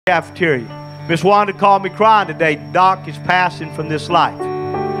Cafeteria. Miss Wanda called me crying today. Doc is passing from this life.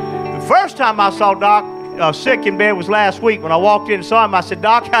 The first time I saw Doc sick in bed was last week. When I walked in and saw him, I said,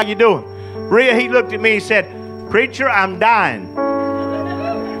 Doc, how you doing? Rhea, he looked at me and said, Preacher, I'm dying.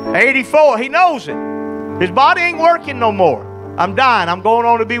 84, he knows it. His body ain't working no more. I'm dying. I'm going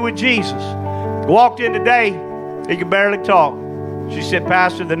on to be with Jesus. Walked in today, he could barely talk. She said,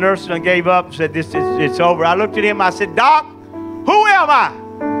 Pastor, the nurse done gave up and said, it's over. I looked at him, I said, Doc, who am I?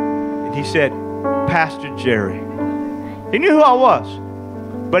 And he said, Pastor Jerry. He knew who I was,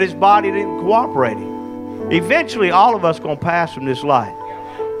 but his body didn't cooperate. Eventually, all of us going to pass from this life.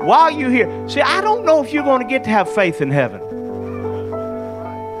 While you're here, see, I don't know if you're going to get to have faith in heaven.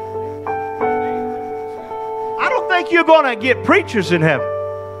 I don't think you're going to get preachers in heaven.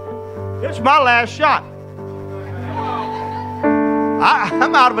 This is my last shot.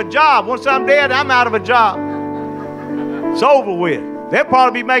 I'm out of a job. Once I'm dead, I'm out of a job. It's over with. They'll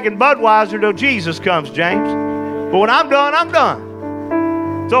probably be making Budweiser till Jesus comes, James. But when I'm done, I'm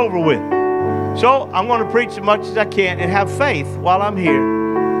done. It's over with. So I'm going to preach as much as I can and have faith while I'm here.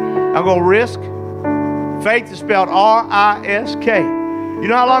 I'm going to risk. Faith is spelled R-I-S-K. You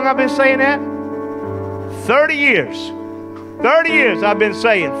know how long I've been saying that? 30 years. 30 years I've been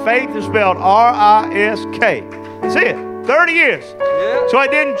saying faith is spelled R-I-S-K. That's it. 30 years. Yeah. So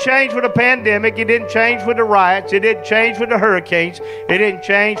it didn't change with the pandemic. It didn't change with the riots. It didn't change with the hurricanes. It didn't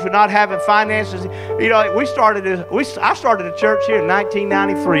change with not having finances. You know, I started a church here in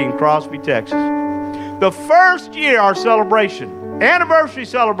 1993 in Crosby, Texas. The first year our celebration, anniversary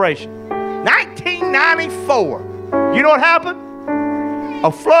celebration, 1994. You know what happened?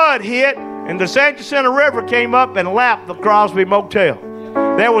 A flood hit and the San Jacinto River came up and lapped the Crosby Motel.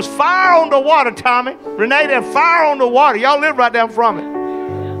 There was fire on the water, Tommy. Renee, there was fire on the water. Y'all live right down from it.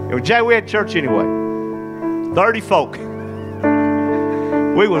 We had church anyway. 30 folk.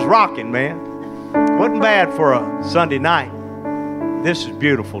 We was rocking, man. Wasn't bad for a Sunday night. This is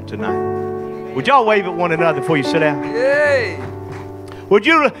beautiful tonight. Would y'all wave at one another before you sit down? Yay! Would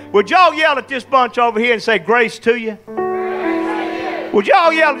y'all yell at this bunch over here and say grace to you? Would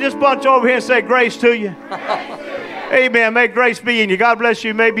y'all yell at this bunch over here and say grace to you? Amen. May grace be in you. God bless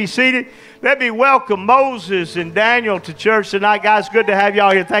you. You may be seated. Let me welcome Moses and Daniel to church tonight. Guys, good to have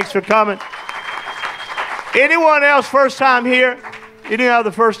y'all here. Thanks for coming. Anyone else first time here? Any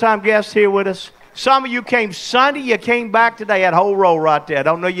other first time guests here with us? Some of you came Sunday. You came back today. That whole row right there. I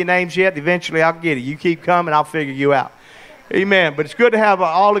don't know your names yet. Eventually I'll get it. You keep coming. I'll figure you out. Amen. But it's good to have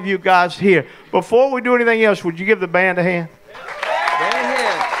all of you guys here. Before we do anything else, would you give the band a hand?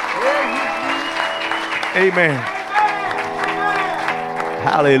 Amen.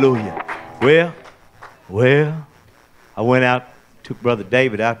 Hallelujah. Well, I went out, took Brother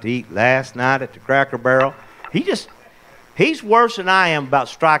David out to eat last night at the Cracker Barrel. He's worse than I am about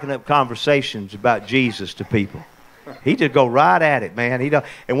striking up conversations about Jesus to people. He just go right at it, man.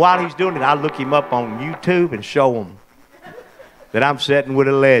 And while he's doing it, I look him up on YouTube and show him that I'm sitting with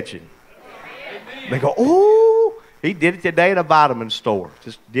a legend. They go, oh, he did it today at a vitamin store.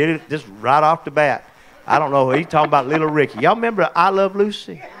 Just did it just right off the bat. I don't know. He's talking about Little Ricky. Y'all remember I Love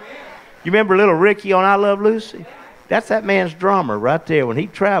Lucy? You remember Little Ricky on I Love Lucy? That's that man's drummer right there. When he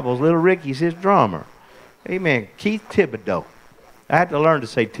travels, Little Ricky's his drummer. Amen. Keith Thibodeau. I had to learn to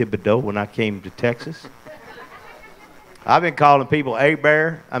say Thibodeau when I came to Texas. I've been calling people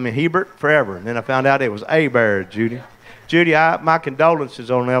Hebert forever. And then I found out it was Bear, Judy. Judy, my condolences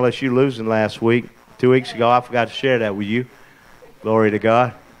on LSU losing last week. 2 weeks ago, I forgot to share that with you. Glory to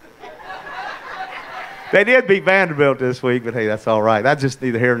God. They did beat Vanderbilt this week, but hey, that's all right. That's just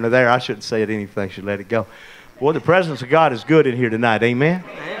neither here nor there. I shouldn't say it anything. I should let it go. Boy, the presence of God is good in here tonight. Amen?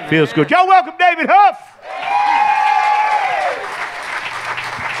 Amen. Feels good. Y'all welcome David Huff.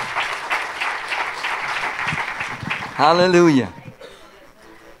 Hallelujah.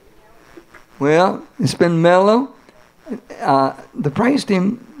 Well, it's been mellow. The praise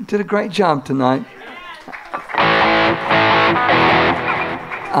team did a great job tonight.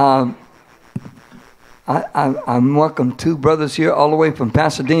 I'm welcome two brothers here all the way from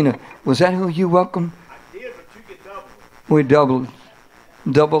Pasadena. Was that who you welcomed? I did, but you get double. We doubled.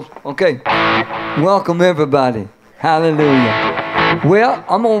 Okay. Welcome everybody. Hallelujah. Well,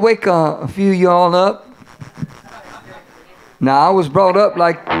 I'm going to wake a few of y'all up. Now, I was brought up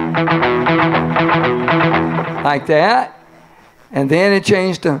like that. And then it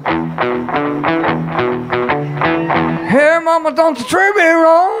changed to, hey, mama, don't you treat me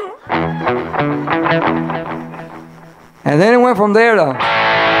wrong. And then it went from there to,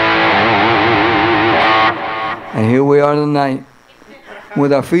 and here we are tonight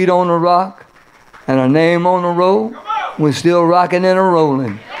with our feet on the rock and our name on the roll. We're still rocking and a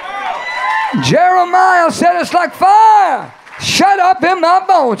rolling. Jeremiah said it's like fire shut up in my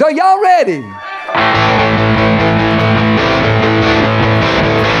bones. Are y'all ready?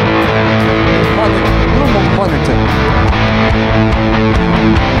 One or two.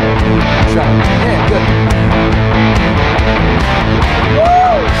 That's right. Yeah, good.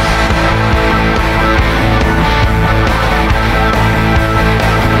 Woo!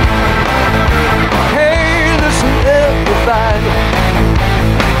 Hey, listen, everybody.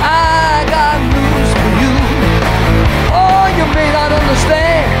 I got news for you. Oh, you may not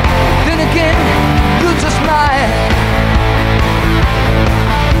understand. Then again, you just might.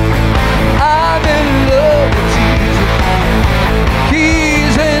 I'm in love with Jesus.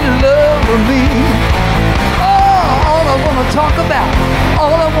 He's in love with me. Oh, all I want to talk about,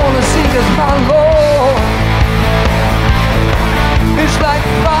 all I want to sing is my Lord. It's like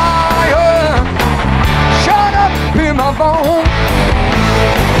fire shut up in my bones.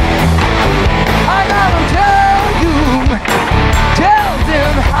 I gotta tell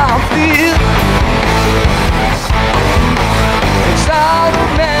them how I feel. It's out of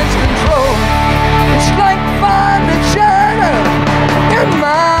man's control. It's like fire that shut up in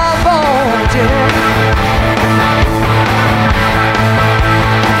my bones.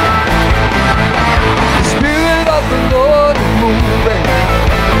 The Spirit of the Lord is moving.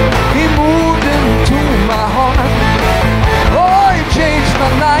 He moved into my heart. Oh, He changed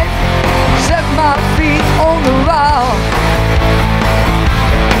my life, set my feet on the rock.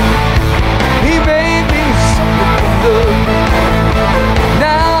 He made me something to love.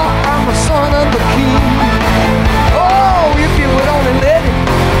 Now I'm a son of the King. Oh, if you would only let it,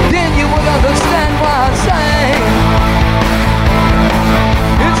 then you would understand why I sang.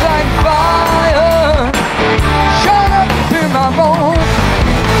 It's like fire shut up in my bones.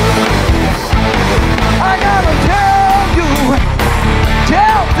 I gotta tell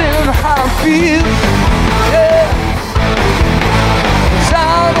them how I feel. Yeah, it's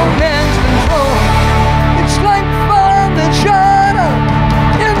out of man's control. It's like fire that shut up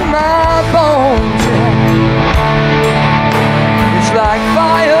in my bones. Yeah. It's like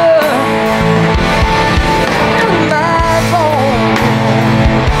fire in my bones.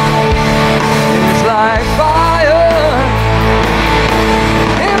 It's like fire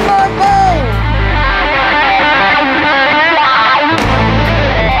in my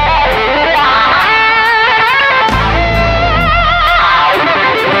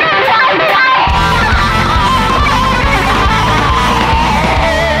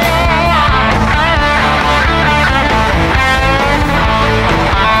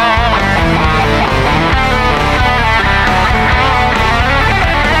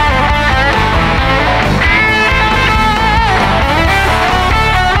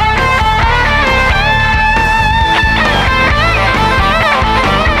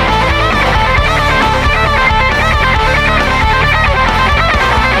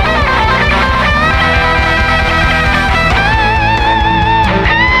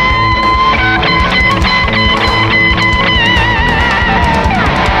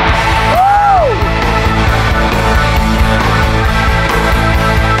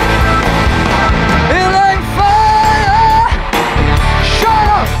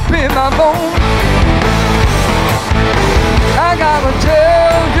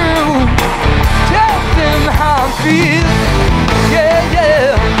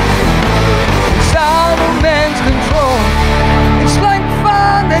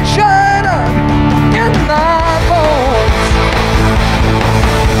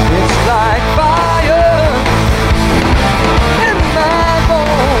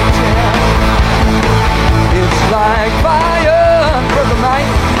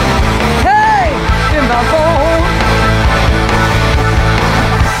bones.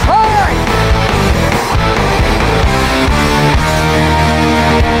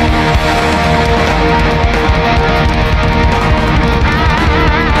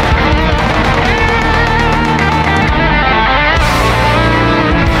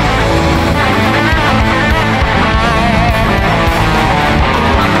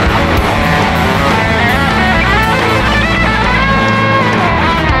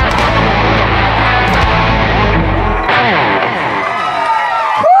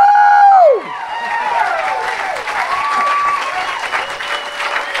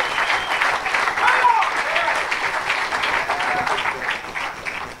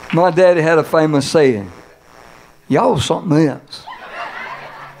 My daddy had a famous saying, y'all something else.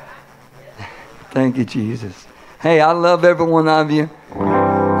 Thank you, Jesus. Hey, I love every one of you.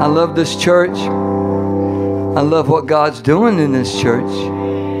 I love this church. I love what God's doing in this church.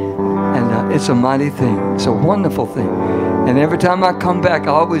 And it's a mighty thing. It's a wonderful thing. And every time I come back,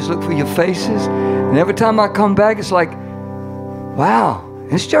 I always look for your faces. And every time I come back, it's like, wow,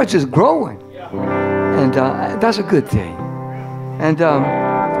 this church is growing. And that's a good thing. And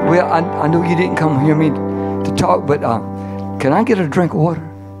well, I know you didn't come hear me to talk, but can I get a drink of water?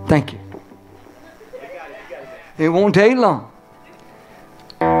 Thank you. It won't take long.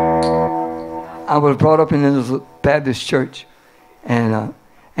 I was brought up in this Baptist church, and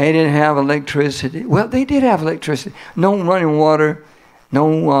they didn't have electricity. Well, they did have electricity. No running water,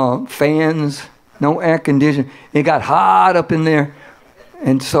 no fans, no air conditioning. It got hot up in there.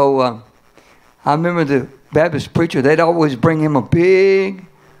 And so I remember the Baptist preacher, they'd always bring him a big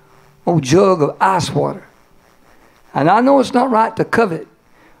old jug of ice water. And I know it's not right to covet,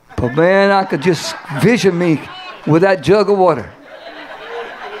 but man, I could just vision me with that jug of water.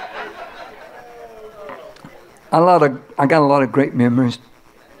 I got a lot of great memories.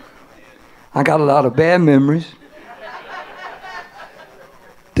 I got a lot of bad memories.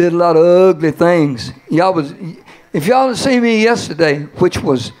 Did a lot of ugly things. If y'all had seen me yesterday, which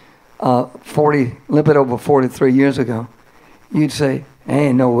was a little bit over 43 years ago, you'd say,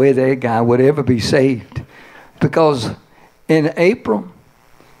 ain't no way that guy would ever be saved. Because in April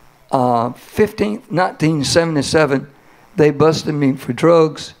 15th, 1977, they busted me for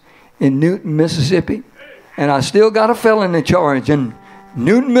drugs in Newton, Mississippi. And I still got a felony charge in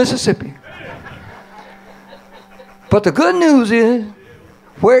Newton, Mississippi. But the good news is,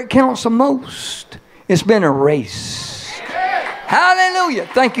 where it counts the most, it's been erased. Hallelujah.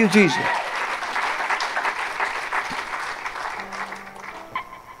 Thank you, Jesus.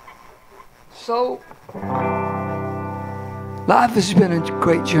 So, life has been a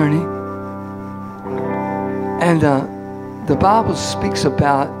great journey. And the Bible speaks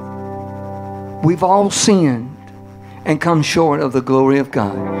about we've all sinned and come short of the glory of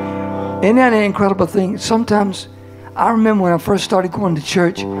God. Isn't that an incredible thing? Sometimes, I remember when I first started going to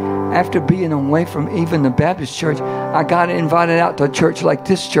church, after being away from even the Baptist church, I got invited out to a church like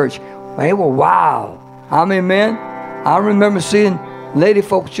this church. They were wild. I mean, man, I remember seeing lady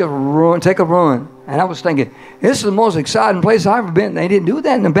folks just take a run. And I was thinking, this is the most exciting place I've ever been. They didn't do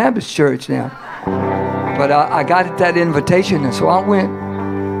that in the Baptist church now. But I got that invitation, and so I went.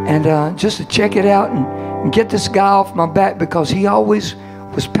 And just to check it out and get this guy off my back, because he always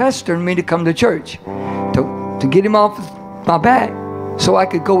was pestering me to come to church, to get him off my back so I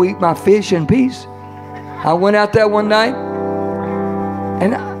could go eat my fish in peace. I went out there one night,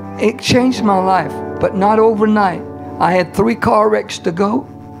 and it changed my life, but not overnight. I had 3 car wrecks to go.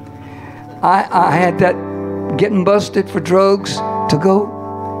 I had that getting busted for drugs to go.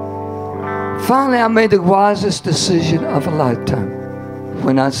 Finally, I made the wisest decision of a lifetime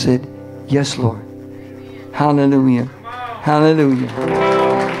when I said, yes, Lord. Hallelujah. Hallelujah.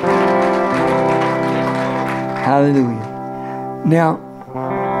 Hallelujah. Now,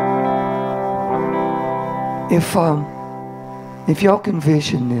 if y'all can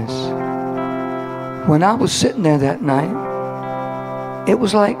vision this, when I was sitting there that night, it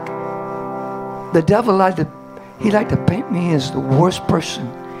was like the devil liked to paint me as the worst person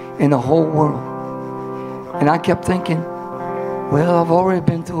in the whole world. And I kept thinking, well, I've already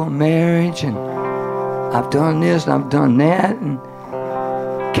been through a marriage, and I've done this and I've done that, and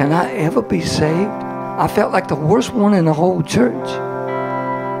can I ever be saved? I felt like the worst one in the whole church.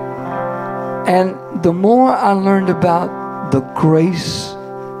 And the more I learned about the grace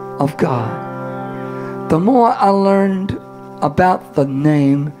of God, the more I learned about the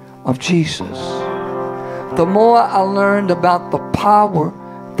name of Jesus, the more I learned about the power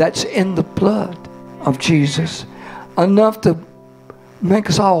that's in the blood of Jesus, enough to make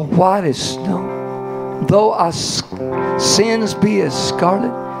us all white as snow. Though our sins be as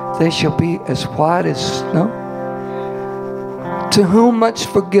scarlet, they shall be as white as snow. To whom much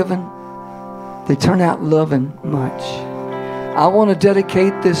forgiven, they turn out loving much. I want to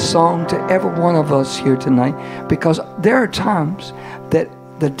dedicate this song to every one of us here tonight, because there are times that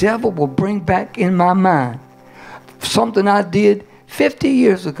the devil will bring back in my mind something I did 50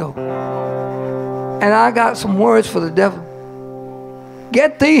 years ago. And I got some words for the devil.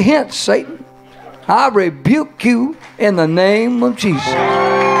 Get thee hence, Satan. I rebuke you in the name of Jesus.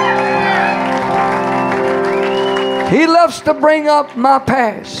 He loves to bring up my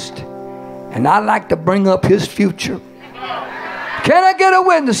past, and I like to bring up his future. Can I get a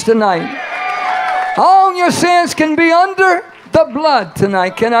witness tonight? All your sins can be under the blood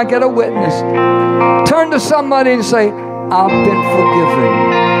tonight. Can I get a witness? Turn to somebody and say, I've been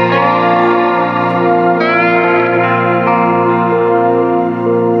forgiven.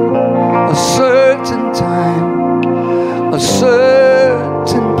 A certain time, a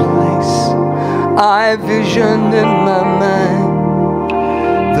certain place, I visioned in my mind.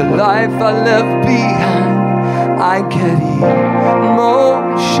 life I left behind, I get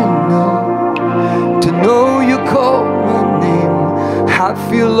emotional to know you call my name. I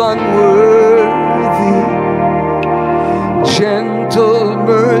feel unworthy. Gentle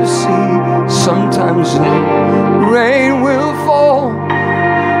mercy, sometimes the rain will fall.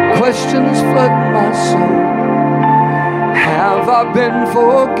 Questions flood my soul. Have I been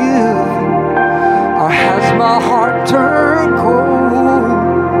forgiven, or has my heart turned cold?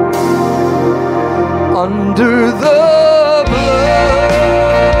 Under the blood,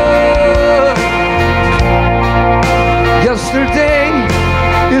 yesterday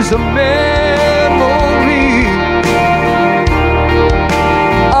is a memory.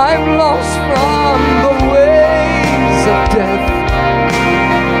 I'm lost from the ways of death.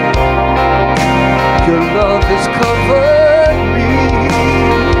 Your love has covered me.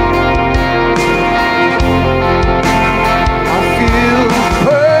 I feel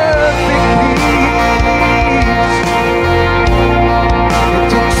perfect peace. It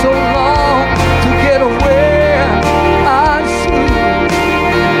took so long to get where I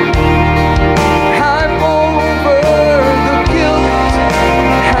should. I'm over the guilt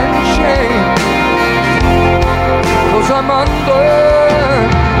and shame, 'cause I'm under.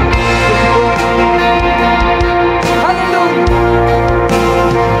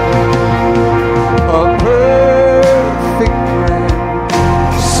 A perfect plan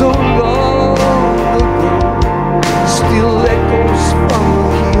so long ago still echoes from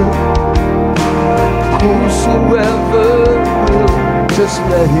here. Whosoever will, just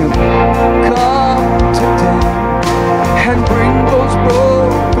let him come today and bring those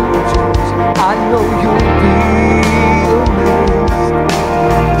broken chains. I know you'll be amazed,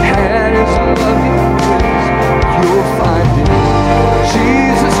 and his loving grace you'll find in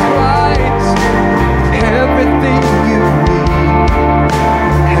Jesus Christ. Everything you need,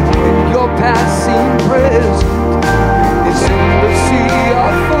 and when your passing present is in the sea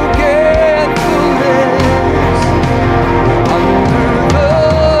of forgetfulness. Under the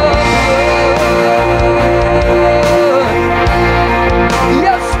blood,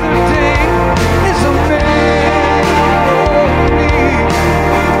 yesterday is a memory.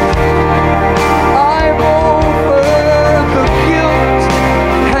 I'm over the guilt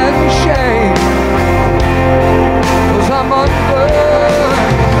and shame, 'cause I'm under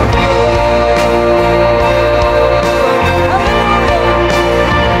the blood.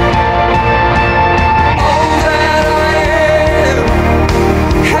 All that I am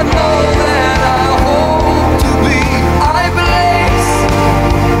and all that I hope to be, I place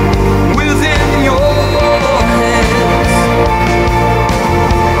within your hands.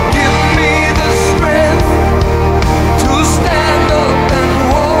 Give me the strength to stand up and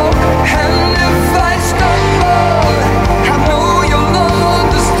walk, and if I stumble, I know you'll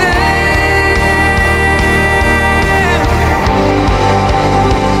understand.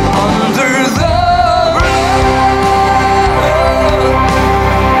 Under the blood,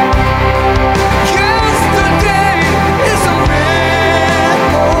 yesterday is a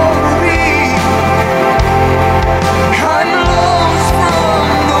memory. I'm lost from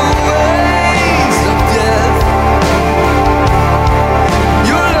the ways of death.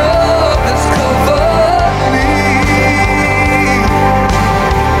 Your love has covered me,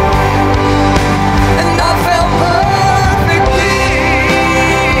 and I felt perfect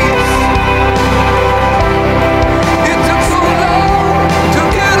peace. It took so long to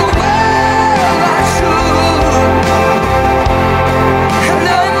get where I should, and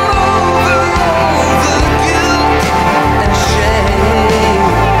I'm over all the guilt and shame,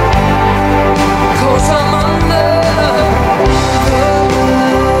 'cause I'm under the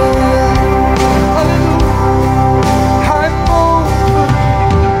blood. I'm over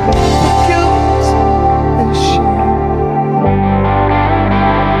the guilt and shame,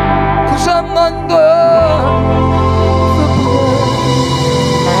 'cause I'm under the blood.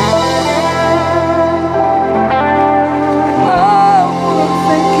 I wanna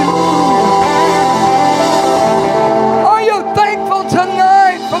thank you. Are you thankful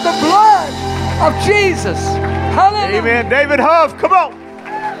tonight for the blood of Jesus? Hallelujah. Amen. David Huff, come on.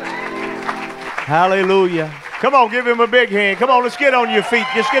 Hallelujah. Come on, give him a big hand. Come on, let's get on your feet.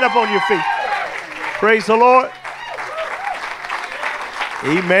 Just get up on your feet. Praise the Lord.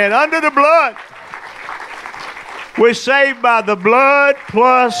 Amen. Under the blood. We're saved by the blood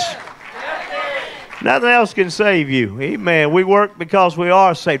plus nothing else can save you. Amen. We work because we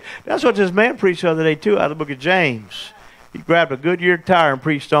are saved. That's what this man preached the other day, too, out of the book of James. He grabbed a Goodyear tire and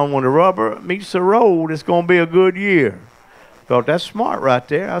preached on when the rubber meets the road, it's going to be a good year. Thought that's smart right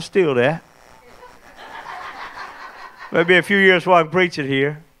there. I'll steal that. Maybe a few years while I can preach it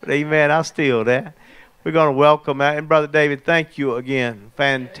here. But amen, I steal that. We're going to welcome that. And Brother David, thank you again.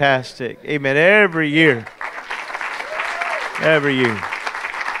 Fantastic. Amen. Every year. Every year.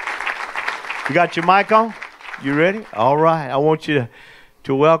 You got your mic on? You ready? All right. I want you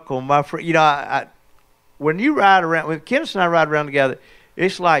to welcome my friend. You know, when you ride around, when Kennis and I ride around together,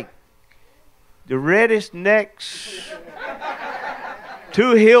 it's like the reddest necks,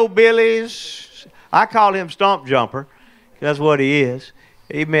 two hillbillies. I call him Stump Jumper. That's what he is.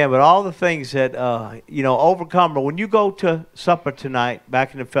 Amen. But all the things that, Overcomer, when you go to supper tonight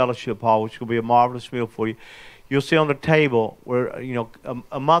back in the fellowship hall, which will be a marvelous meal for you, you'll see on the table where,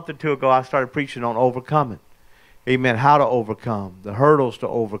 a month or two ago I started preaching on overcoming. Amen. How to overcome, the hurdles to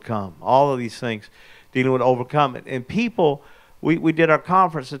overcome, all of these things dealing with overcoming. And people, we did our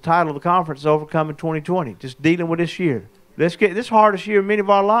conference. The title of the conference is Overcoming 2020, just dealing with this year. Let's get this hardest year of many of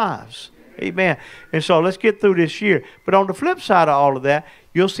our lives. Amen. And so let's get through this year. But on the flip side of all of that,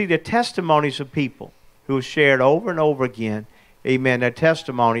 you'll see the testimonies of people who have shared over and over again. Amen. Their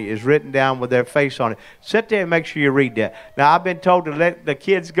testimony is written down with their face on it. Sit there and make sure you read that. Now, I've been told to let the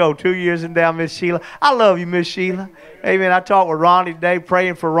kids go 2 years and down, Miss Sheila. I love you, Miss Sheila. Amen. I talked with Ronnie today,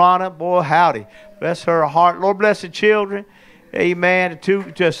 praying for Ronna. Boy, howdy. Bless her heart. Lord, bless the children. Amen.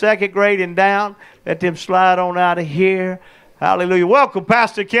 To second grade and down. Let them slide on out of here. Hallelujah. Welcome,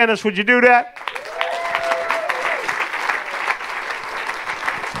 Pastor Kennis. Would you do that?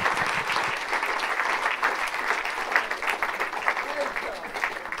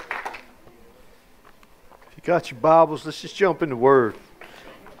 If you got your Bibles, let's just jump in the Word.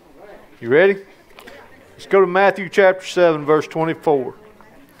 You ready? Let's go to Matthew chapter 7, verse 24.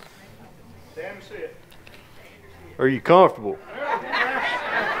 Are you comfortable?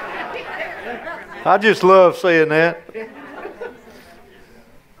 I just love saying that.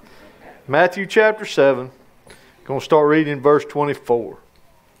 Matthew chapter 7, going to start reading in verse 24.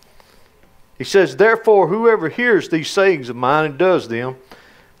 He says, "Therefore, whoever hears these sayings of mine and does them,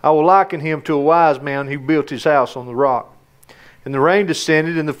 I will liken him to a wise man who built his house on the rock. And the rain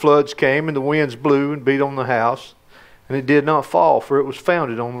descended, and the floods came, and the winds blew and beat on the house, and it did not fall, for it was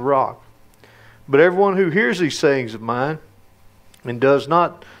founded on the rock. But everyone who hears these sayings of mine and does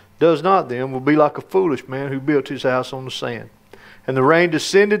not them will be like a foolish man who built his house on the sand. And the rain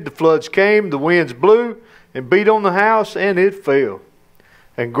descended, the floods came, the winds blew and beat on the house, and it fell.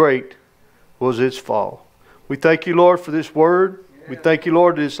 And great was its fall." We thank you, Lord, for this word. We thank you,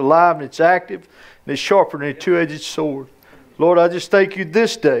 Lord, that it's alive and it's active and it's sharper than a two-edged sword. Lord, I just thank you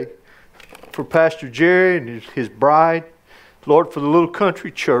this day for Pastor Jerry and his bride. Lord, for the little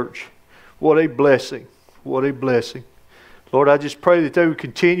country church. What a blessing. What a blessing. Lord, I just pray that they would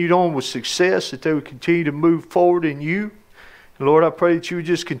continue on with success, that they would continue to move forward in you. And Lord, I pray that you would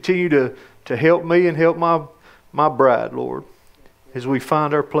just continue to help me and help my bride, Lord, as we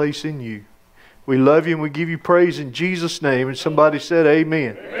find our place in you. We love you and we give you praise in Jesus' name. And somebody said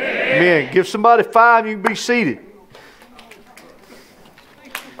amen. Amen. Amen. Give somebody 5 and you can be seated.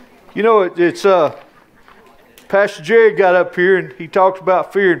 You know, it's Pastor Jerry got up here and he talks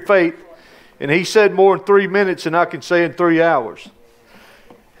about fear and faith. And he said more in 3 minutes than I can say in 3 hours.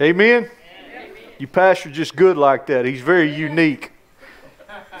 Amen? Your pastor's just good like that. He's very unique.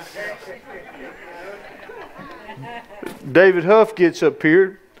 David Huff gets up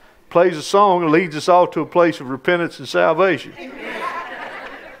here, plays a song, and leads us all to a place of repentance and salvation.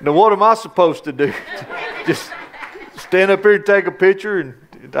 Now, what am I supposed to do? Just stand up here and take a picture? And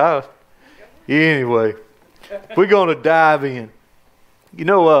anyway, we're going to dive in. You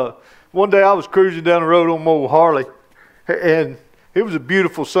know, one day I was cruising down the road on my old Harley, and it was a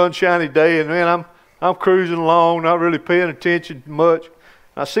beautiful sunshiny day, and man, I'm cruising along, not really paying attention much.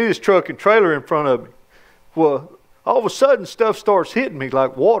 I see this truck and trailer in front of me. Well, all of a sudden, stuff starts hitting me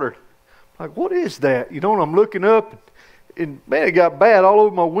like water. Like, what is that? You know, and I'm looking up, and man, it got bad all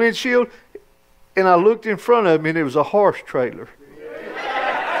over my windshield. And I looked in front of me, and it was a horse trailer.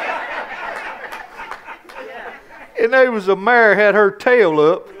 And there was a mare had her tail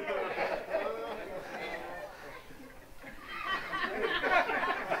up.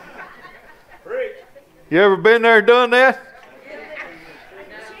 You ever been there and done that?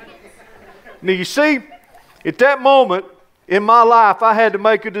 Now you see, at that moment in my life, I had to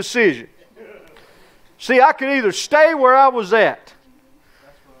make a decision. See, I could either stay where I was at.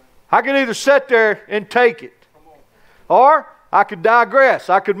 I could either sit there and take it. Or I could digress.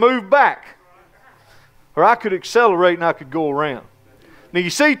 I could move back. Or I could accelerate and I could go around. Now you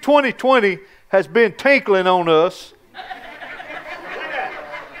see, 2020 has been tinkling on us.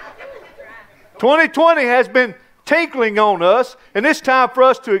 2020 has been tinkling on us, and it's time for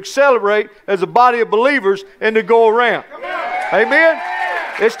us to accelerate as a body of believers and to go around. Amen?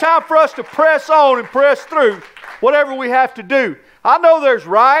 It's time for us to press on and press through whatever we have to do. I know there's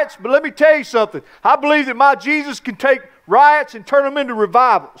riots, but let me tell you something. I believe that my Jesus can take riots and turn them into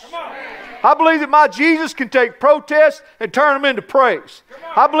revivals. I believe that my Jesus can take protests and turn them into praise.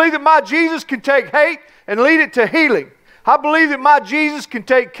 I believe that my Jesus can take hate and lead it to healing. I believe that my Jesus can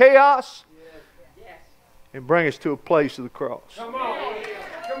take chaos and bring us to a place of the cross.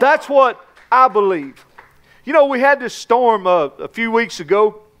 That's what I believe. You know, we had this storm a few weeks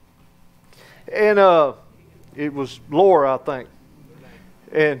ago, and it was Laura, I think.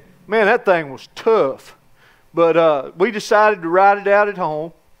 And man, that thing was tough. But we decided to ride it out at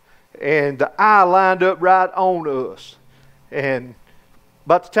home, and the eye lined up right on us. And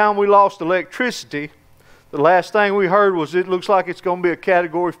by the time we lost electricity, the last thing we heard was it looks like it's going to be a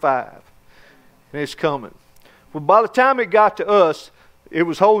Category 5. And it's coming. Well, by the time it got to us, it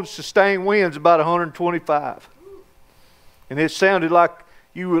was holding sustained winds about 125. And it sounded like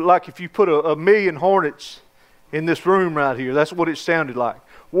if you put a million hornets in this room right here. That's what it sounded like.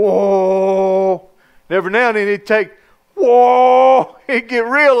 Whoa! And every now and then it'd take, whoa! It'd get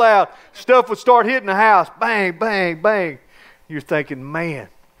real loud. Stuff would start hitting the house. Bang, bang, bang. You're thinking, man,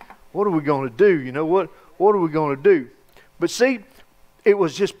 what are we going to do? You know, what are we going to do? But see, it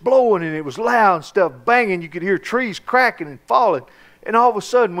was just blowing and it was loud and stuff banging. You could hear trees cracking and falling. And all of a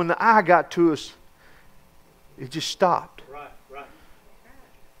sudden, when the eye got to us, it just stopped. Right.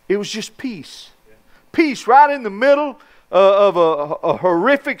 It was just peace. Yeah. Peace right in the middle of a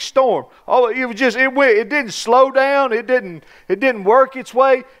horrific storm. Oh, it was just it didn't slow down. It didn't work its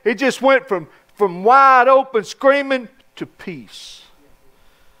way. It just went from wide open screaming to peace.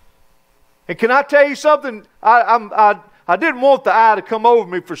 And can I tell you something? I didn't want the eye to come over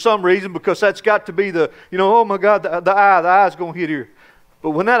me for some reason, because that's got to be oh my God, the eye's going to hit here.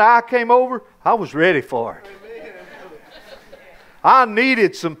 But when that eye came over, I was ready for it. I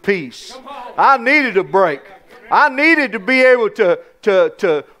needed some peace. I needed a break. I needed to be able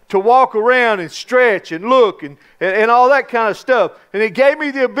to walk around and stretch and look and all that kind of stuff. And it gave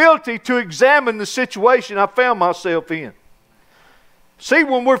me the ability to examine the situation I found myself in. See,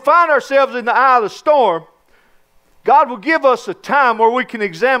 when we find ourselves in the eye of the storm, God will give us a time where we can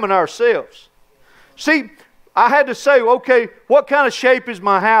examine ourselves. See, I had to say, okay, what kind of shape is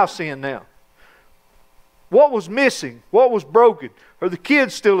my house in now? What was missing? What was broken? Are the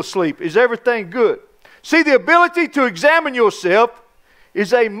kids still asleep? Is everything good? See, the ability to examine yourself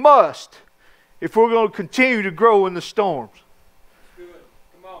is a must if we're going to continue to grow in the storms.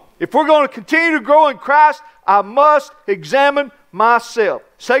 If we're going to continue to grow in Christ, I must examine myself.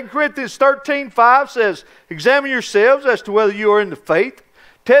 2 Corinthians 13:5 says, examine yourselves as to whether you are in the faith.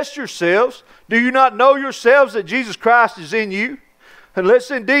 Test yourselves. Do you not know yourselves that Jesus Christ is in you?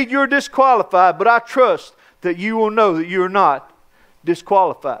 Unless indeed you are disqualified, but I trust that you will know that you are not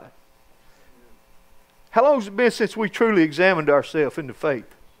disqualified. How long has it been since we truly examined ourselves in the faith?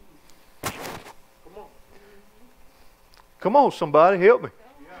 Come on, somebody, help me.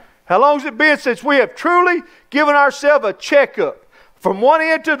 How long has it been since we have truly given ourselves a checkup from one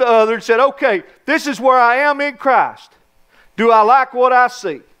end to the other and said, okay, this is where I am in Christ. Do I like what I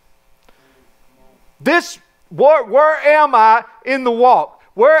see? Where am I in the walk?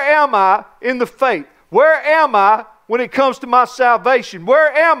 Where am I in the faith? Where am I when it comes to my salvation?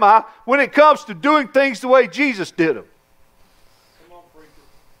 Where am I when it comes to doing things the way Jesus did them?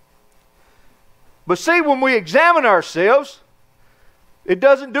 But see, when we examine ourselves, it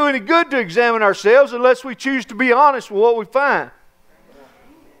doesn't do any good to examine ourselves unless we choose to be honest with what we find.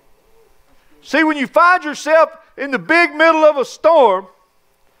 See, when you find yourself in the big middle of a storm,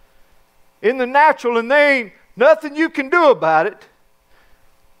 in the natural, and there ain't nothing you can do about it,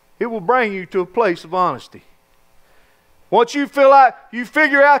 it will bring you to a place of honesty. Once you feel like you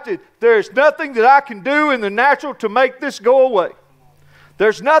figure out that there's nothing that I can do in the natural to make this go away.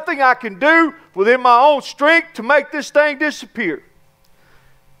 There's nothing I can do within my own strength to make this thing disappear.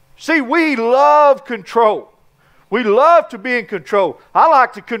 See, we love control. We love to be in control. I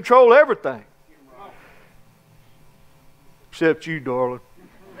like to control everything. Except you, darling.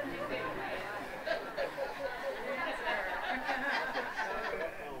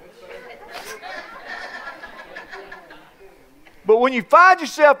 But when you find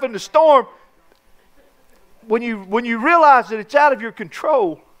yourself in the storm, when you realize that it's out of your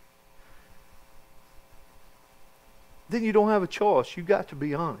control, then you don't have a choice. You've got to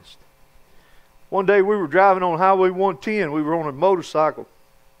be honest. One day we were driving on Highway 110. We were on a motorcycle.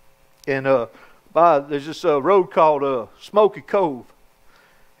 And there's this road called Smoky Cove.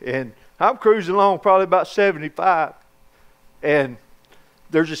 And I'm cruising along probably about 75. And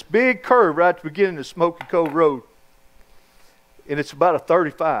there's this big curve right at the beginning of Smoky Cove Road. and it's about a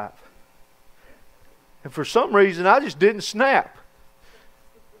 35. And for some reason, I just didn't snap.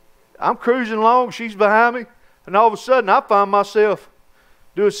 I'm cruising along, she's behind me, and all of a sudden, I find myself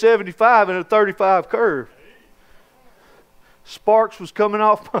doing 75 in a 35 curve. Sparks was coming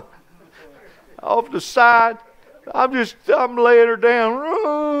off the side. I'm laying her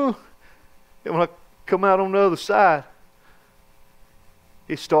down. And when I come out on the other side,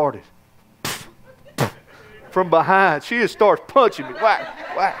 it started. From behind, she just starts punching me.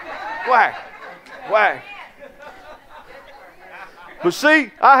 Whack, whack, whack, whack. But see,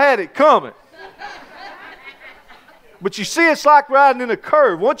 I had it coming. But you see, it's like riding in a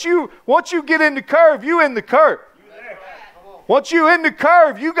curve. Once you get in the curve, you in the curve. Once you in the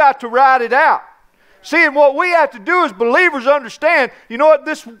curve, you got to ride it out. See, and what we have to do as believers understand, you know what,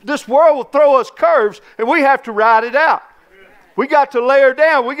 this world will throw us curves, and we have to ride it out. We got to lay her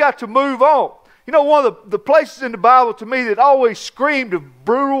down. We got to move on. You know, one of the places in the Bible to me that always screamed of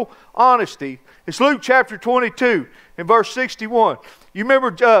brutal honesty is Luke chapter 22 and verse 61. You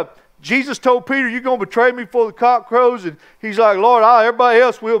remember Jesus told Peter, you're going to betray me before the cock crows? And he's like, Lord, everybody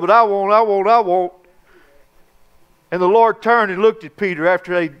else will, but I won't. And the Lord turned and looked at Peter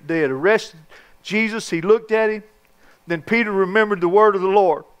after they had arrested Jesus. He looked at him. Then Peter remembered the word of the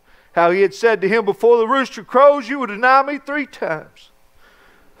Lord, how he had said to him, before the rooster crows, you will deny me 3 times.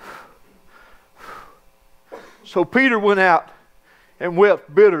 So Peter went out and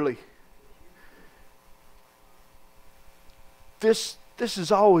wept bitterly. This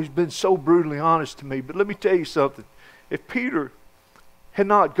has always been so brutally honest to me. But let me tell you something. If Peter had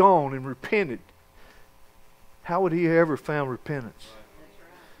not gone and repented, how would he ever found repentance?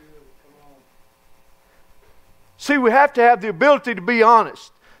 See, we have to have the ability to be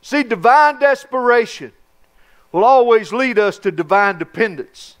honest. See, divine desperation will always lead us to divine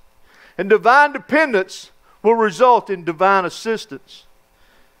dependence. And divine dependence will result in divine assistance.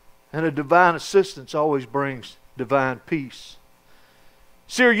 And a divine assistance always brings divine peace.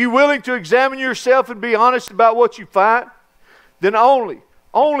 See, are you willing to examine yourself and be honest about what you find? Then only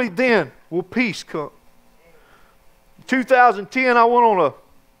then will peace come. In 2010, I went on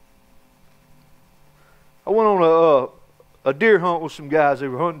a deer hunt with some guys. They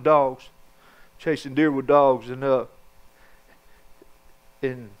were hunting dogs, chasing deer with dogs, and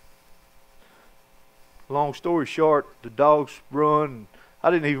long story short, the dogs run.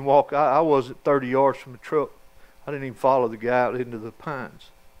 I didn't even walk. I wasn't 30 yards from the truck. I didn't even follow the guy out into the pines.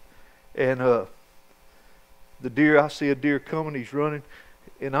 And the deer, I see a deer coming. He's running,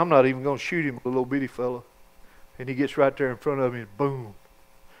 and I'm not even going to shoot him, a little bitty fella. And he gets right there in front of me, and boom.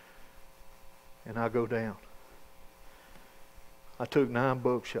 And I go down. I took 9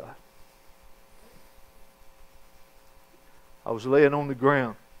 buckshot. I was laying on the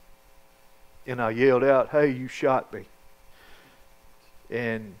ground, and I yelled out, "Hey, you shot me."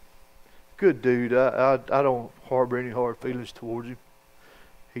 And good dude, I don't harbor any hard feelings towards him.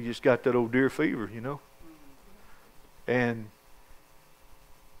 He just got that old deer fever, you know. And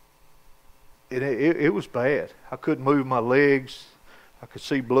it was bad. I couldn't move my legs. I could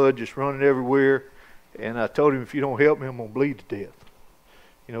see blood just running everywhere. And I told him, if you don't help me, I'm going to bleed to death.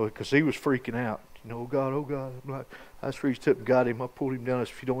 You know, because he was freaking out. You know, oh God, oh God. I'm like, I just reached up and got him. I pulled him down. I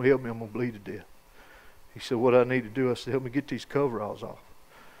said, if you don't help me, I'm going to bleed to death. He said, what I need to do? I said, help me get these coveralls off.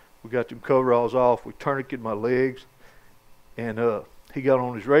 We got them coveralls off. We tourniqueted my legs. And he got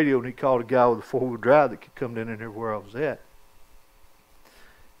on his radio and he called a guy with a 4-wheel drive that could come down in there where I was at.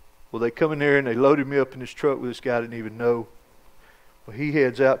 Well, they come in there and they loaded me up in this truck with this guy I didn't even know. Well, he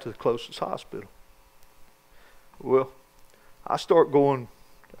heads out to the closest hospital. Well, I start going,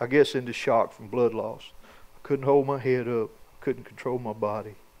 I guess, into shock from blood loss. I couldn't hold my head up. I couldn't control my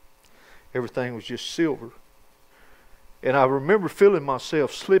body. Everything was just silver. And I remember feeling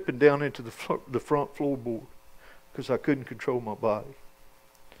myself slipping down into the front floorboard because I couldn't control my body.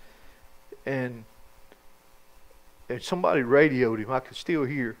 And somebody radioed him. I could still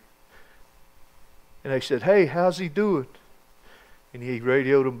hear. And they said, hey, how's he doing? And he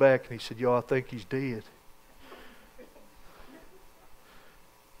radioed him back and he said, yo, I think he's dead.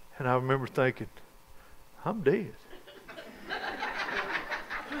 And I remember thinking, I'm dead.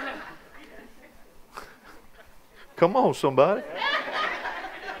 Come on, somebody.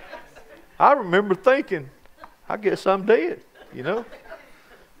 I remember thinking, I guess I'm dead, you know.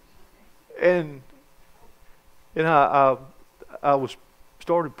 And I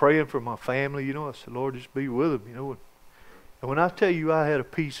started praying for my family, you know. I said, Lord, just be with them, you know. And when I tell you I had a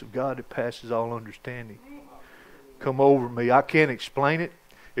peace of God that passes all understanding come over me, I can't explain it.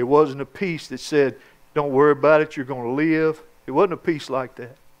 It wasn't a peace that said, don't worry about it, you're going to live. It wasn't a peace like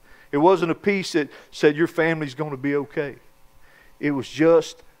that. It wasn't a peace that said your family's going to be okay. It was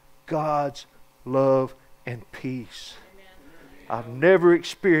just God's love and peace. I've never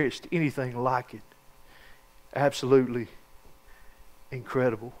experienced anything like it. Absolutely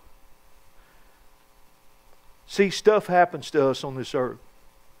incredible. See, stuff happens to us on this earth.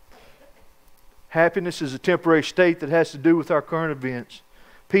 Happiness is a temporary state that has to do with our current events.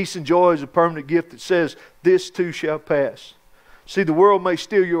 Peace and joy is a permanent gift that says, this too shall pass. See, the world may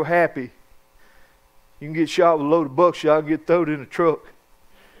steal your happy. You can get shot with a load of buckshot and get thrown in a truck.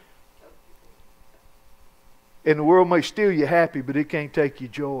 And the world may steal you happy, but it can't take you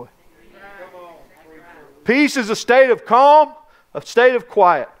joy. Peace is a state of calm, a state of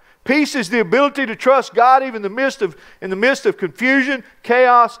quiet. Peace is the ability to trust God even in the midst of confusion,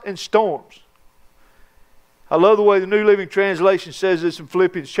 chaos, and storms. I love the way the New Living Translation says this in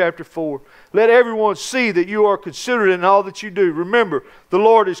Philippians chapter 4. Let everyone see that you are considerate in all that you do. Remember, the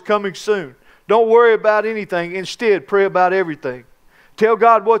Lord is coming soon. Don't worry about anything. Instead, pray about everything. Tell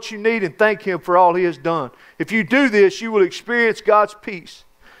God what you need and thank Him for all He has done. If you do this, you will experience God's peace,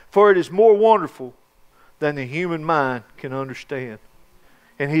 for it is more wonderful than the human mind can understand.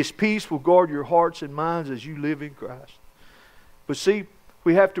 And His peace will guard your hearts and minds as you live in Christ. But see,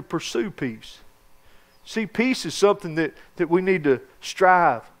 we have to pursue peace. See, peace is something that we need to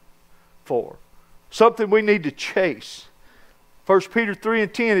strive for. Something we need to chase. 1 Peter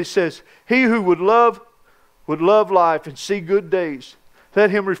 3:10, it says, he who would love life and see good days. Let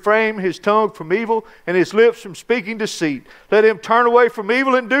him refrain his tongue from evil and his lips from speaking deceit. Let him turn away from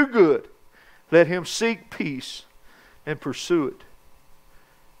evil and do good. Let him seek peace and pursue it.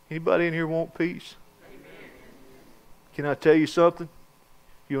 Anybody in here want peace? Amen. Can I tell you something?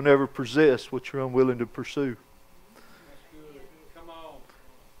 You'll never possess what you're unwilling to pursue. Come on.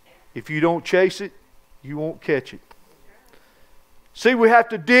 If you don't chase it, you won't catch it. See, we have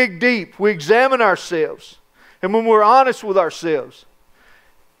to dig deep. We examine ourselves. And when we're honest with ourselves,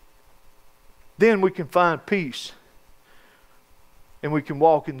 then we can find peace. And we can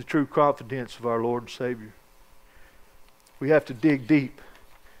walk in the true confidence of our Lord and Savior. We have to dig deep.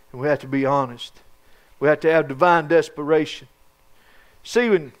 And we have to be honest. We have to have divine desperation. See,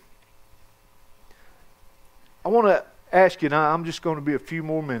 when I want to ask you now, I'm just going to be a few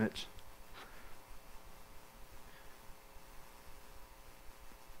more minutes.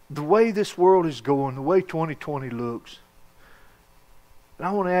 The way this world is going, the way 2020 looks, and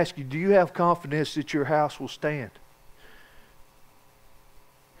I want to ask you, do you have confidence that your house will stand?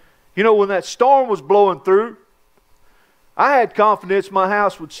 You know, when that storm was blowing through, I had confidence my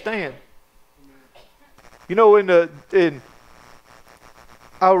house would stand. You know,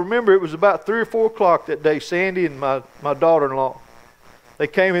 I remember it was about 3 or 4 o'clock that day, Sandy and my daughter-in-law, they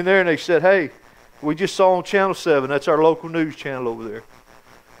came in there and they said, hey, we just saw on Channel 7, that's our local news channel over there.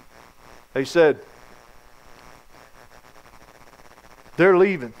 They said, they're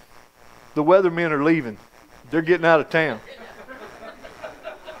leaving. The weathermen are leaving. They're getting out of town.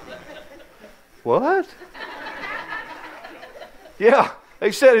 What? Yeah,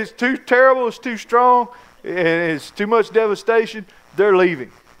 they said it's too terrible, it's too strong, and it's too much devastation. They're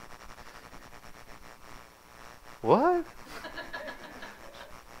leaving. What?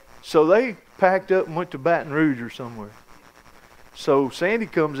 So they packed up and went to Baton Rouge or somewhere. So Sandy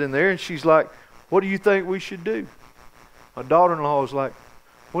comes in there and she's like, what do you think we should do? My daughter-in-law was like,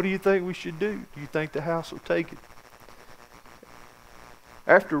 what do you think we should do? Do you think the house will take it?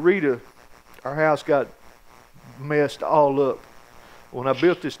 After Rita, our house got messed all up. When I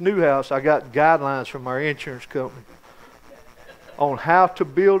built this new house, I got guidelines from our insurance company on how to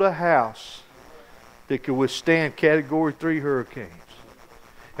build a house that could withstand Category 3 hurricanes.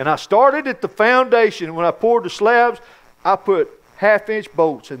 And I started at the foundation. When I poured the slabs, I put 1/2-inch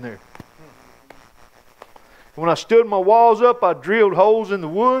bolts in there. When I stood my walls up, I drilled holes in the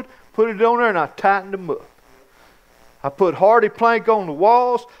wood, put it on there, and I tightened them up. I put hardy plank on the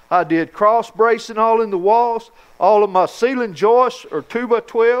walls. I did cross bracing all in the walls. All of my ceiling joists are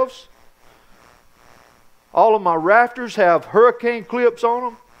 2x12s. All of my rafters have hurricane clips on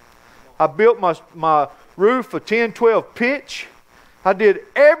them. I built my roof a 10-12 pitch. I did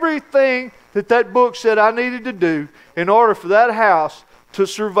everything that book said I needed to do in order for that house to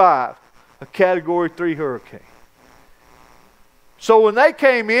survive a Category 3 hurricane. So when they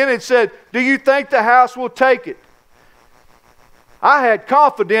came in and said, do you think the house will take it? I had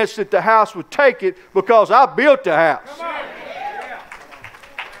confidence that the house would take it because I built the house.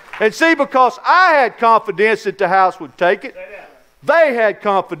 And see, because I had confidence that the house would take it, they had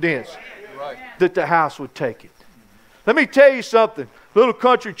confidence that the house would take it. Let me tell you something, Little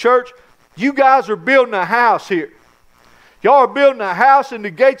Country Church, you guys are building a house here. Y'all are building a house and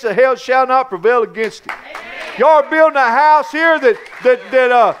the gates of hell shall not prevail against it. Y'all are building a house here that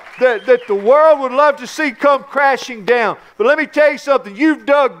the world would love to see come crashing down. But let me tell you something. You've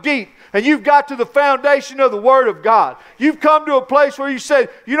dug deep. And you've got to the foundation of the Word of God. You've come to a place where you said,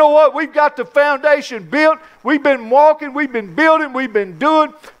 you know what? We've got the foundation built. We've been walking. We've been building. We've been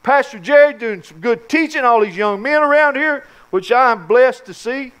doing. Pastor Jerry doing some good teaching. All these young men around here, which I'm blessed to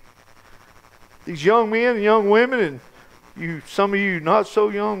see. These young men and young women, and some of you not so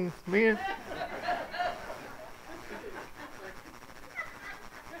young men.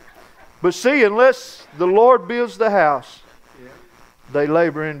 But see, unless the Lord builds the house, they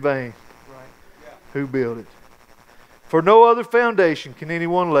labor in vain. Who built it? For no other foundation can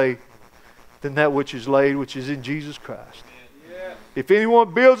anyone lay than that which is laid, which is in Jesus Christ. If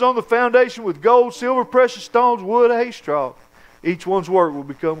anyone builds on the foundation with gold, silver, precious stones, wood, hay, straw, each one's work will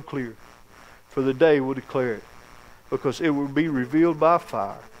become clear, for the day will declare it, because it will be revealed by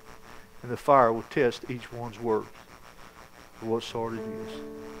fire, and the fire will test each one's work for what sort it is.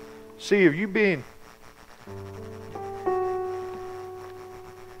 See, have you been,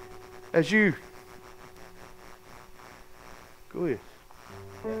 as you, go ahead.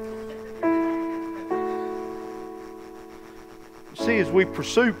 See, as we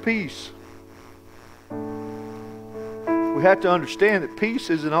pursue peace, we have to understand that peace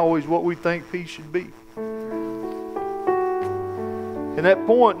isn't always what we think peace should be. In that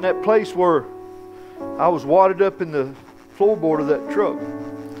point, in that place where I was wadded up in the floorboard of that truck,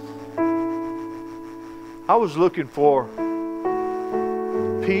 I was looking for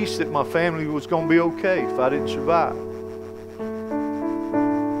peace that my family was going to be okay if I didn't survive.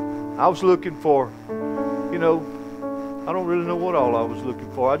 I was looking for, I don't really know what all I was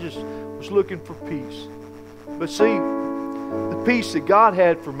looking for. I just was looking for peace. But see, the peace that God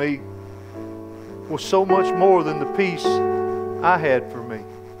had for me was so much more than the peace I had for me.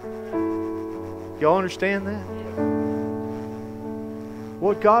 Y'all understand that?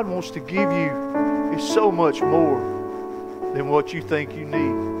 What God wants to give you is so much more than what you think you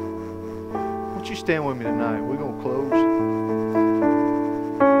need. Won't you stand with me tonight? We're going to close.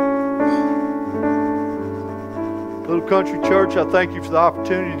 Little Country Church, I thank you for the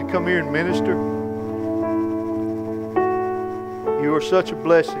opportunity to come here and minister. You are such a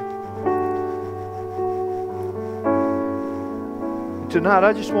blessing. And tonight,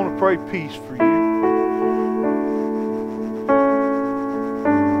 I just want to pray peace for you.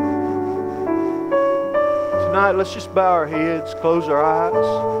 Tonight, let's just bow our heads, close our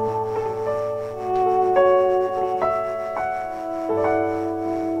eyes.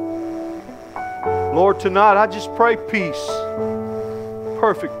 Lord, tonight I just pray peace,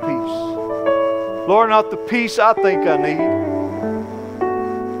 perfect peace. Lord, not the peace I think I need,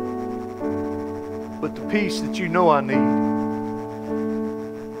 but the peace that you know I need.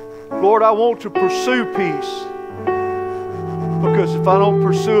 Lord, I want to pursue peace, because if I don't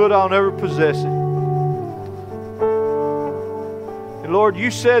pursue it, I'll never possess it. And Lord,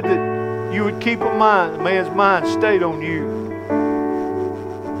 you said that you would keep a man's mind stayed on you.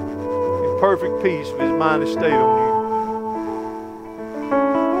 Perfect peace if his mind is stayed on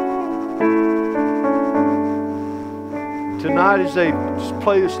you. Tonight, as they just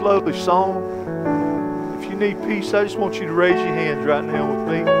play this lovely song, if you need peace, I just want you to raise your hands right now with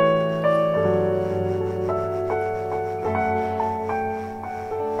me.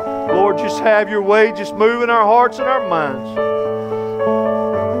 Lord, just have your way. Just move in our hearts and our minds.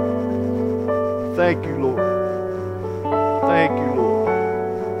 Thank you, Lord. Thank you, Lord.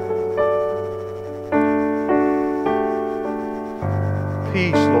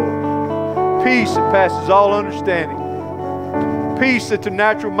 Peace, Lord. Peace that passes all understanding. Peace that the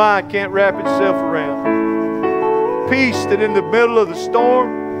natural mind can't wrap itself around. Peace that in the middle of the storm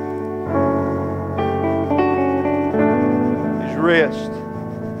is rest.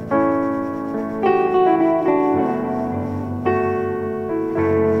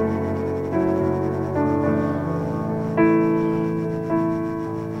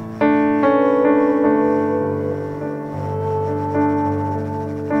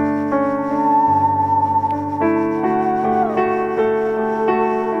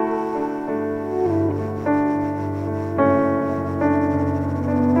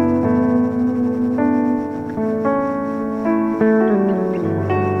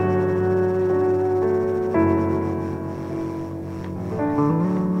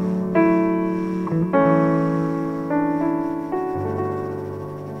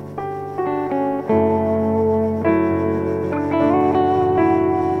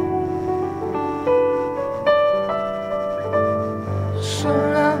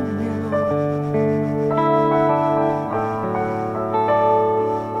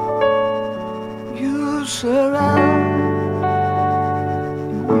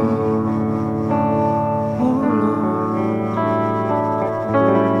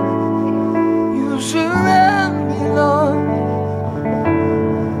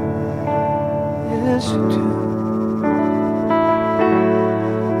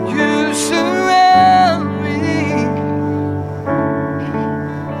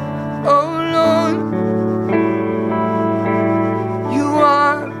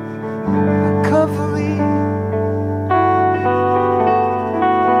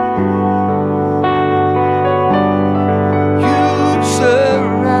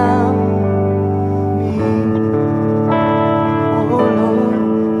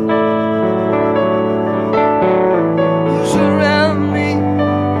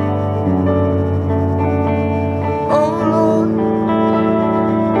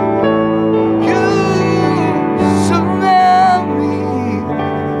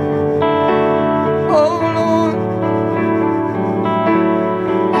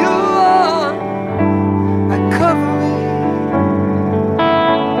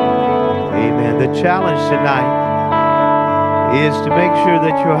 challenge tonight is to make sure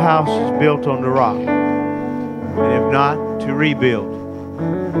that your house is built on the rock. And if not, to rebuild,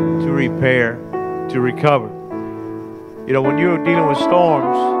 to repair, to recover. You know, when you're dealing with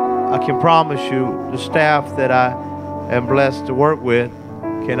storms, I can promise you the staff that I am blessed to work with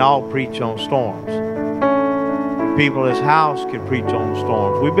can all preach on storms. The people in this house can preach on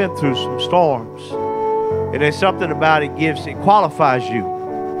storms. We've been through some storms. And there's something about it qualifies you.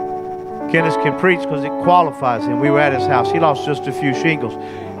 Kennis can preach because it qualifies him. We were at his house. He lost just a few shingles.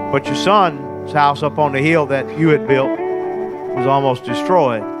 But your son's house up on the hill that you had built was almost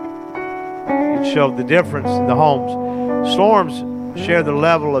destroyed. It showed the difference in the homes. Storms share the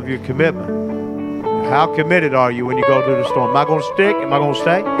level of your commitment. How committed are you when you go through the storm? Am I going to stick? Am I going to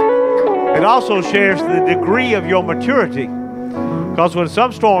stay? It also shares the degree of your maturity. Because when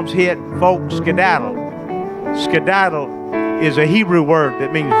some storms hit, folks skedaddle. Skedaddle is a Hebrew word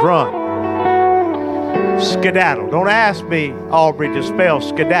that means run. Skedaddle. Don't ask me, Aubrey, to spell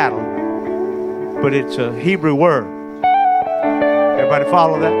skedaddle. But it's a Hebrew word. Everybody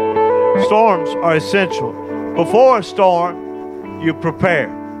follow that? Storms are essential. Before a storm, you prepare.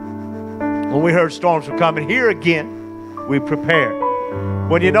 When we heard storms were coming, here again, we prepare.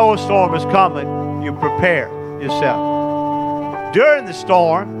 When you know a storm is coming, you prepare yourself. During the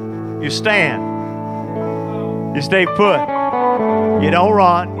storm, you stand. You stay put. You don't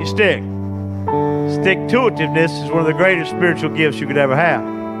run, you stick. Stick-to-itiveness is one of the greatest spiritual gifts you could ever have.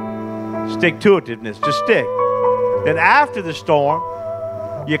 Stick-to-itiveness, just stick. Then after the storm,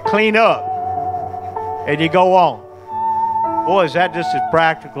 you clean up and you go on. Boy, is that just as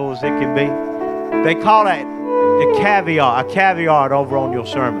practical as it can be. They call that the caviar, a caviar over on your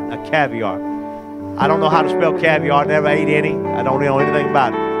sermon, a caviar. I don't know how to spell caviar, never ate any. I don't know anything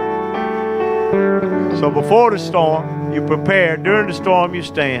about it. So before the storm, you prepare. During the storm, you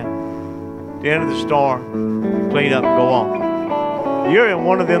stand. At the end of the storm, you clean up and go on. You're in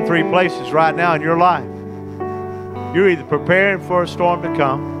one of them three places right now in your life. You're either preparing for a storm to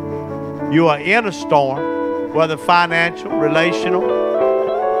come, you are in a storm, whether financial, relational,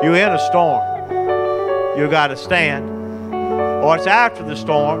 you're in a storm. You got to stand. Or it's after the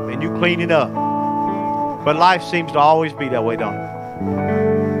storm and you clean it up. But life seems to always be that way, don't it?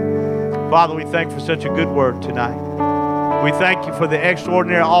 Father, we thank you for such a good word tonight. We thank you for the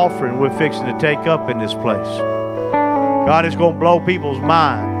extraordinary offering we're fixing to take up in this place. God is going to blow people's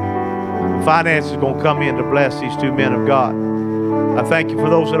mind. Finance is going to come in to bless these two men of God. I thank you for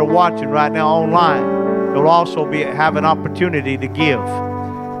those that are watching right now online. They'll also have an opportunity to give.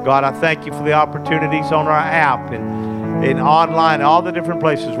 God, I thank you for the opportunities on our app and online, all the different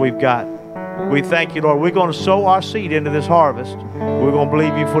places we've got. We thank you, Lord. We're going to sow our seed into this harvest. We're going to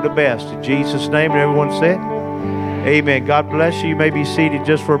believe you for the best. In Jesus' name, and everyone said, amen. God bless you. You may be seated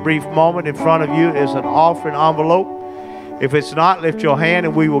just for a brief moment. In front of you is an offering envelope. If it's not, lift your hand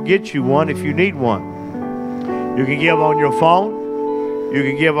and we will get you one if you need one. You can give on your phone. You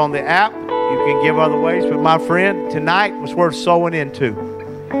can give on the app. You can give other ways. But my friend, tonight was worth sowing into.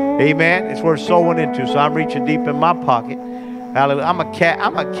 Amen. It's worth sowing into. So I'm reaching deep in my pocket. Hallelujah. I'm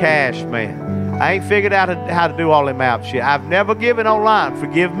a cash man. I ain't figured out how to do all them apps yet. I've never given online.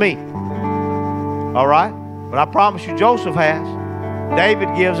 Forgive me. All right? But I promise you, Joseph has.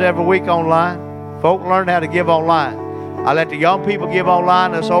 David gives every week online. Folk learn how to give online. I let the young people give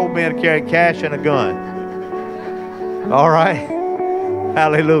online. Us old men carry cash and a gun. All right?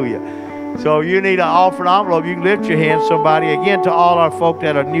 Hallelujah. So if you need an offering envelope, you can lift your hand, somebody. Again, to all our folk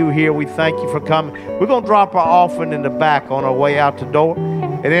that are new here, we thank you for coming. We're going to drop our offering in the back on our way out the door.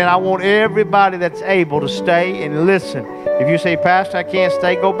 And then I want everybody that's able to stay and listen. If you say, Pastor, I can't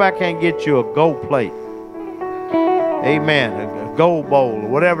stay, go back and get you a gold plate. Amen. A gold bowl or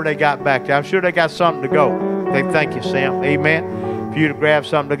whatever they got back there. I'm sure they got something to go. They thank you, Sam. Amen. For you to grab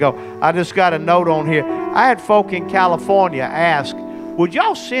something to go. I just got a note on here. I had folk in California ask, would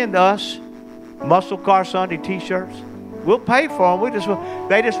y'all send us Muscle Car Sunday t-shirts? We'll pay for them.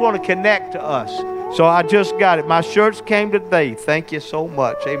 They just want to connect to us. So I just got it. My shirts came today. Thank you so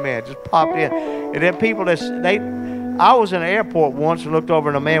much. Amen. Just popped in. And then people I was in an airport once and looked over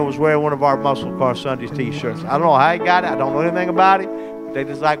and a man was wearing one of our Muscle Car Sundays t-shirts. I don't know how he got it. I don't know anything about it. But they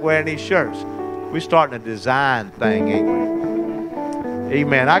just like wearing these shirts. We're starting a design thing, ain't we?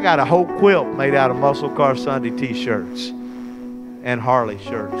 Amen. I got a whole quilt made out of Muscle Car Sunday t-shirts and Harley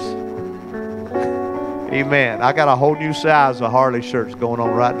shirts. Amen. I got a whole new size of Harley shirts going on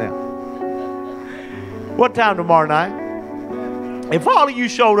right now. What time tomorrow night? If all of you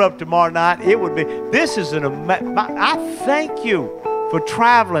showed up tomorrow night, it would be, this is I thank you for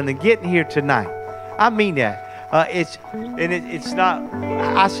traveling and getting here tonight. I mean that. It's not,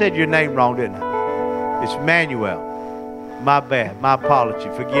 I said your name wrong, didn't I? It's Manuel. My bad. My apology.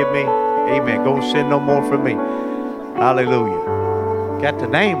 Forgive me. Amen. Go sin no more for me. Hallelujah. Got the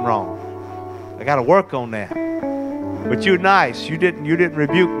name wrong. I got to work on that. But you're nice. You didn't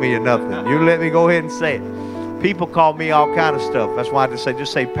rebuke me or nothing. You let me go ahead and say it. People call me all kind of stuff. That's why I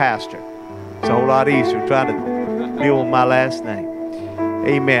just say pastor. It's a whole lot easier trying to deal with my last name.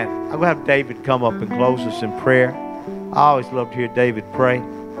 Amen. I'm going to have David come up and close us in prayer. I always love to hear David pray.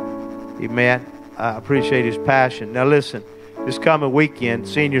 Amen. I appreciate his passion. Now listen, this coming weekend,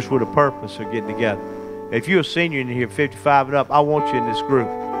 Seniors with a Purpose are getting together. If you're a senior in here, 55 and up, I want you in this group.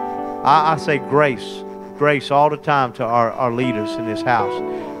 I say grace all the time to our leaders in this house.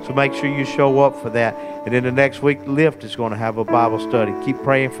 So make sure you show up for that. And then the next week, Lift is going to have a Bible study. Keep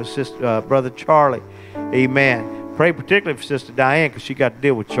praying for Brother Charlie. Amen. Pray particularly for Sister Diane because she got to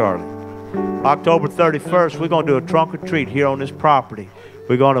deal with Charlie. October 31st, we're going to do a trunk or treat here on this property.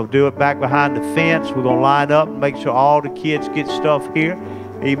 We're going to do it back behind the fence. We're going to line up and make sure all the kids get stuff here.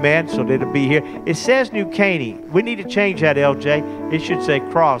 Amen. So that it'll be here. It says New Caney. We need to change that, LJ. It should say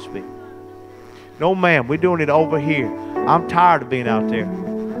Crosby. No, ma'am. We're doing it over here. I'm tired of being out there.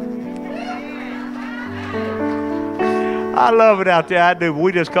 I love it out there. I do. But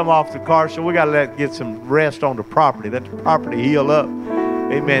we just come off the car, so we got to get some rest on the property. Let the property heal up.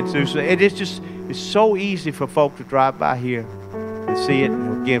 Amen. So it's so easy for folk to drive by here and see it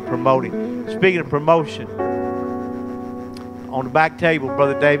and again promoting. Speaking of promotion, on the back table,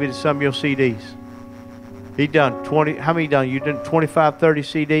 Brother David, is some of your CDs. He done 20. How many done? You done 25, 30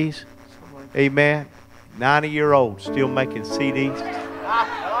 CDs? Amen. 90-year-old still making CDs.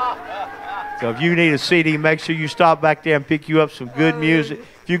 So if you need a CD, make sure you stop back there and pick you up some good music.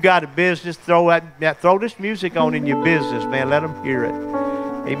 If you got a business, throw this music on in your business, man. Let them hear it.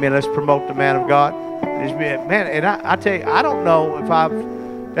 Amen. Let's promote the man of God. Man, and I tell you, I don't know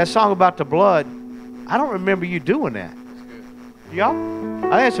if that song about the blood, I don't remember you doing that. Y'all?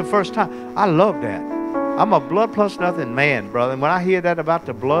 I think it's the first time. I love that. I'm a blood plus nothing man, brother. And when I hear that about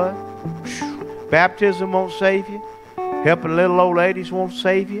the blood, baptism won't save you. Helping little old ladies won't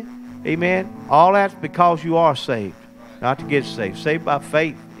save you. Amen. All that's because you are saved, not to get saved. Saved by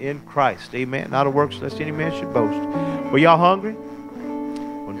faith in Christ. Amen. Not of works lest any man should boast. Well, y'all hungry?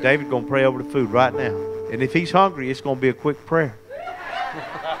 Well, David's going to pray over the food right now. And if he's hungry, it's going to be a quick prayer.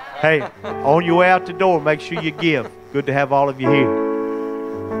 Hey, on your way out the door, make sure you give. Good to have all of you here.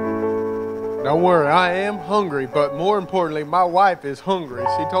 Don't worry, I am hungry, but more importantly, my wife is hungry.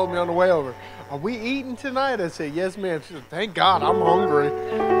 She told me on the way over, "Are we eating tonight?" I said, "Yes, ma'am." She said, "Thank God, I'm hungry."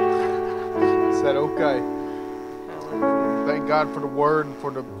 I said, "Okay." Thank God for the word and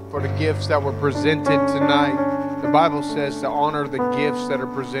for the gifts that were presented tonight. The Bible says to honor the gifts that are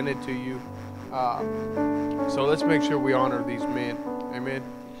presented to you. So let's make sure we honor these men. Amen.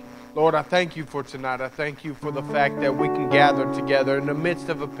 Lord, I thank you for tonight. I thank you for the fact that we can gather together in the midst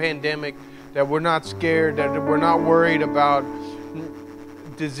of a pandemic, that we're not scared, that we're not worried about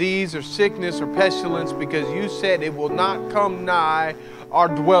disease or sickness or pestilence, because you said it will not come nigh our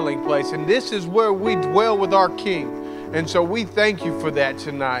dwelling place. And this is where we dwell with our King. And so we thank you for that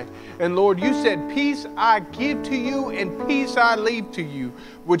tonight. And Lord, you said, "Peace I give to you and peace I leave to you,"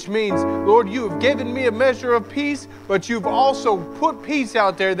 which means, Lord, you have given me a measure of peace, but you've also put peace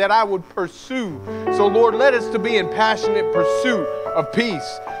out there that I would pursue. So Lord, let us to be in passionate pursuit of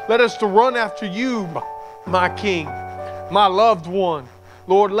peace. Let us to run after you, my King, my loved one.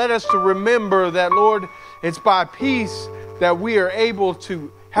 Lord, let us to remember that, Lord, it's by peace that we are able to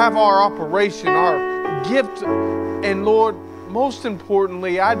have our operation, our gift. And Lord, most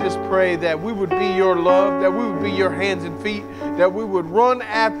importantly, I just pray that we would be your love, that we would be your hands and feet, that we would run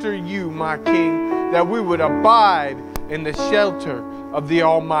after you, my King, that we would abide in the shelter of the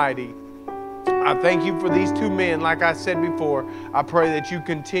Almighty. I thank you for these two men. Like I said before, I pray that you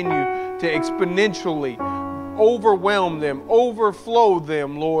continue to exponentially overwhelm them, overflow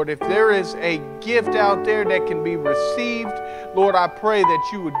them, Lord. If there is a gift out there that can be received, Lord, I pray that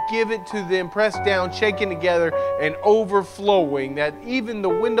you would give it to them, pressed down, shaken together, and overflowing, that even the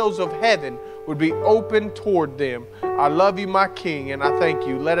windows of heaven would be open toward them. I love you, my King, and I thank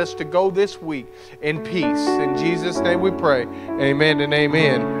you. Let us to go this week in peace. In Jesus' name we pray. Amen and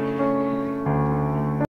amen.